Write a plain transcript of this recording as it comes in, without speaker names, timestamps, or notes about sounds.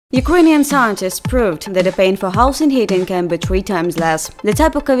Ukrainian scientists proved that the pain for housing heating can be 3 times less. The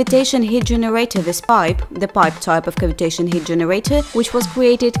type of cavitation heat generator, the pipe type of cavitation heat generator, which was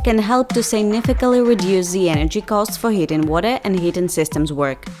created, can help to significantly reduce the energy costs for heating water and heating systems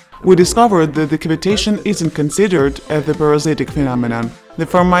work. We discovered that the cavitation isn't considered as a parasitic phenomenon. The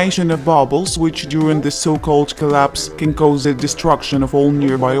formation of bubbles, which during the so-called collapse can cause the destruction of all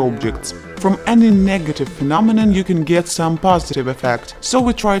nearby objects. From any negative phenomenon you can get some positive effect, so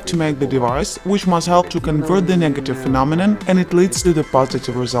we tried to make the device which must help to convert the negative phenomenon, and it leads to the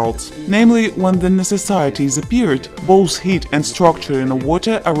positive results. Namely, when the necessity is appeared, both heat and structure in the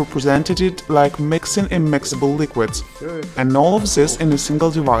water are represented like mixing immiscible liquids, and all of this in a single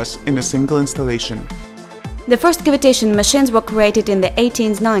device, in a single installation. The first cavitation machines were created in the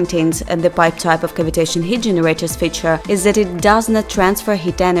 1890s, and the pipe type of cavitation heat generator's feature is that it does not transfer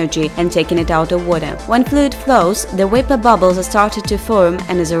heat energy and taking it out of water. When fluid flows, the vapor bubbles are started to form,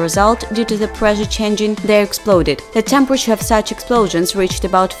 and as a result, due to the pressure changing, they exploded. The temperature of such explosions reached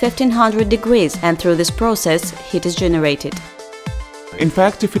about 1500 degrees, and through this process, heat is generated. In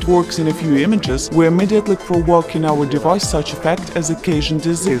fact, if it works in a few images, we immediately provoke in our device such effect as occasion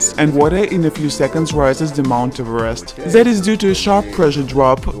disease, and water in a few seconds rises the Mount Everest. That is due to a sharp pressure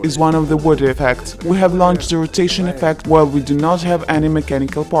drop, is one of the water effects. We have launched the rotation effect while we do not have any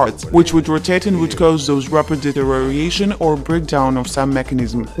mechanical parts, which would rotate and would cause those rapid deterioration or breakdown of some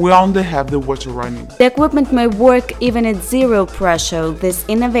mechanism. We only have the water running. The equipment may work even at zero pressure. These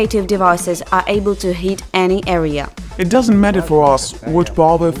innovative devices are able to heat any area. It doesn't matter for us what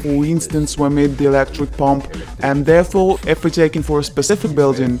power, for instance, we made the electric pump, and therefore, if we're taking for a specific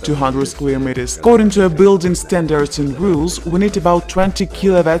building 200 square meters, according to a building standards and rules, we need about 20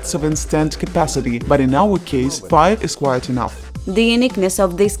 kilowatts of instant capacity, but in our case, 5 is quite enough. The uniqueness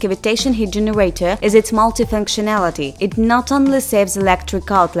of this cavitation heat generator is its multifunctionality. It not only saves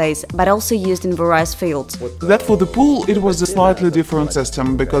electric outlays, but also used in various fields. That for the pool, it was a slightly different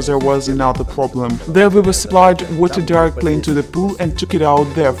system, because there was another problem. There we were supplied water directly into the pool and took it out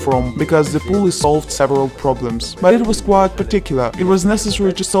therefrom, because the pool solved several problems. But it was quite particular. It was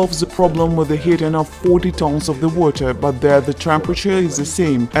necessary to solve the problem with the heating of 40 tons of the water, but there the temperature is the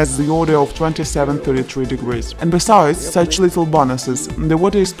same as the order of 27-33 degrees. And besides such little bonuses, the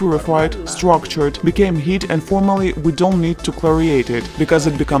water is purified, structured, became heat, and formally we don't need to chlorinate it, because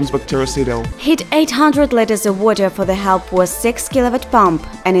it becomes bactericidal. Heat 800 liters of water for the help was 6 kilowatt pump,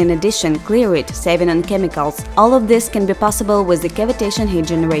 and in addition clear it, saving on chemicals. All of this can be possible with the cavitation heat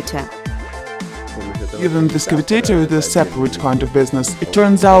generator. Even this cavitator is a separate kind of business. It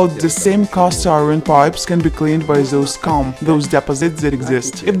turns out the same cast iron pipes can be cleaned by those scum, those deposits that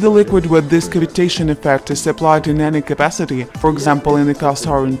exist. If the liquid with this cavitation effect is applied in any capacity, for example in the cast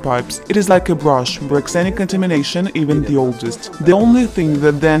iron pipes, it is like a brush, breaks any contamination, even the oldest. The only thing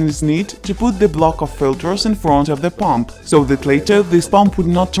that then is needed to put the block of filters in front of the pump, so that later this pump would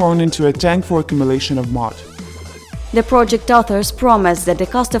not turn into a tank for accumulation of mud. The project authors promise that the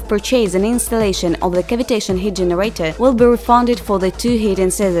cost of purchase and installation of the cavitation heat generator will be refunded for the 2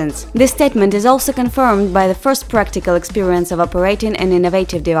 heating seasons. This statement is also confirmed by the first practical experience of operating an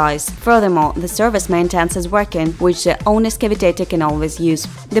innovative device. Furthermore, the service maintenance is working, which the owner's cavitator can always use.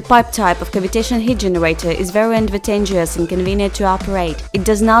 The pipe type of cavitation heat generator is very advantageous and convenient to operate. It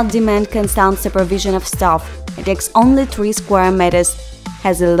does not demand constant supervision of staff. It takes only 3 square meters,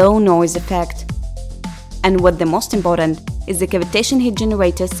 has a low noise effect. And what the most important is, the cavitation heat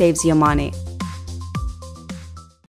generator saves you money.